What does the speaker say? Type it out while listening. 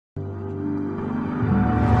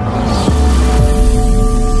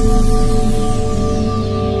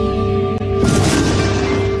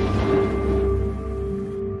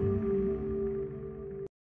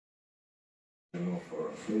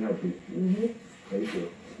Thank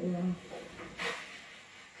you. Yeah.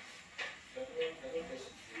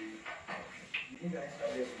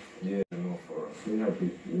 Yeah, no, for us. We're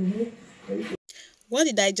happy. Thank you. What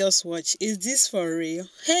did I just watch? Is this for real?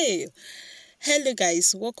 Hey! Hello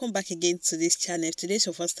guys, welcome back again to this channel. If today's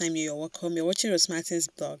your first time here, you're welcome. You're watching Rose Martin's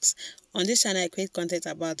blogs. On this channel, I create content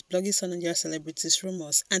about blogging on Nigerian celebrities,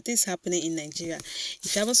 rumors, and things happening in Nigeria.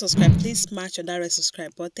 If you haven't subscribed, please smash that red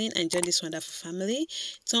subscribe button and join this wonderful family.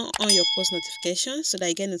 Turn on your post notifications so that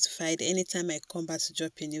you get notified anytime I come back to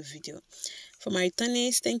drop a new video. For my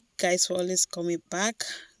returnees, thank you guys for always coming back.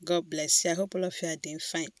 God bless you. I hope all of you are doing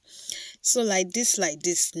fine. So like this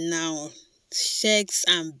now, Sheggz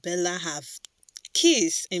and Bella have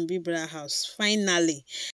keys in Bigbrother house. Finally,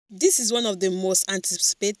 this is one of the most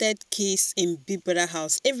anticipated keys in Bigbrother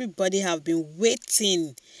house. Everybody have been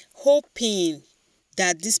waiting, hoping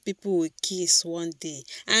that these people will kiss one day,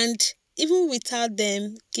 and even without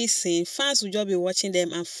them kissing, fans will just be watching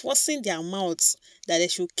them and forcing their mouths that they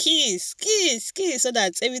should kiss, so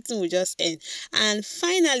that everything will just end. And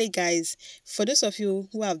finally, guys, for those of you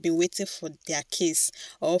who have been waiting for their kiss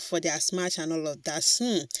or for their smash and all of that,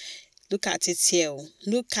 look at it here.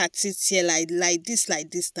 Look at it here, like this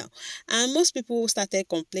now. And most people started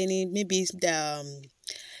complaining. Maybe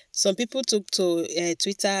some people took to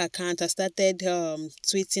Twitter account and started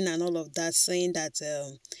tweeting and all of that, saying that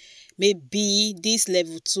maybe this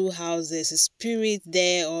level 2 house, there's a spirit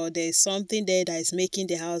there, or there's something there that is making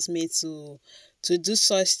the housemate to do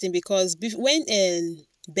such thing. Because when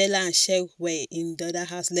Bella and Sheggz were in the other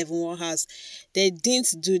house, level 1 house, they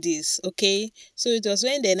didn't do this, okay? So it was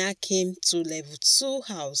when they now came to level 2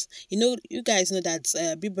 house. You guys know that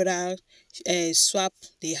Bigbrother swap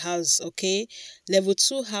the house, okay? Level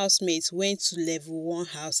 2 housemate went to level 1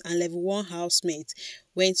 house, and level 1 housemate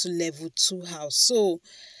went to level 2 house. So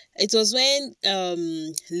it was when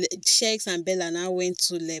Sheggz and Bella now went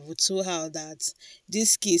to level 2 house that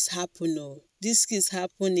this case happened. Oh, this case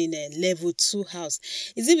happened in a level 2 house.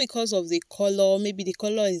 Is it because of the color? Maybe the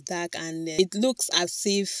color is dark and it looks as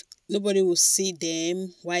if nobody will see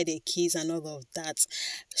them while they kiss and all of that.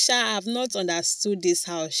 I have not understood this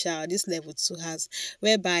house, this level 2 house,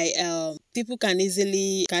 whereby people can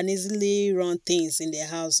easily run things in their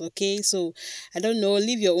house. Okay, so I don't know.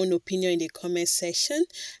 Leave your own opinion in the comment section,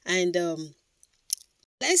 and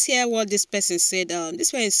let's hear what this person said.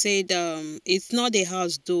 This person said it's not the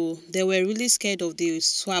house though. They were really scared of the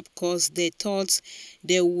swap because they thought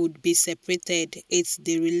they would be separated. It's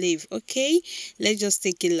the relief. Okay, let's just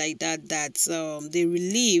take it like that. That's the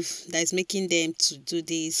relief that is making them to do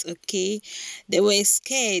this. Okay, they were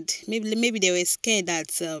scared. Maybe they were scared that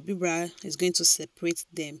Bigbrother is going to separate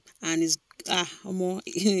them, and it's the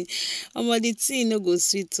tea no go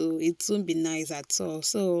sweet, so it won't be nice at all.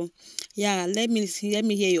 So yeah, let me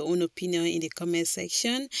hear your own opinion in the comment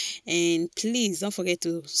section, and please don't forget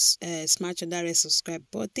to smash on that red subscribe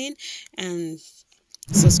button and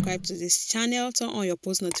subscribe to this channel. Turn on your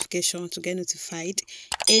post notification to get notified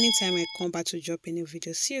anytime I come back to drop a new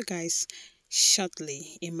video. See you guys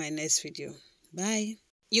shortly in my next video. Bye.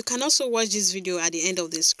 You can also watch this video at the end of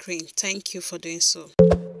the screen. Thank you for doing so.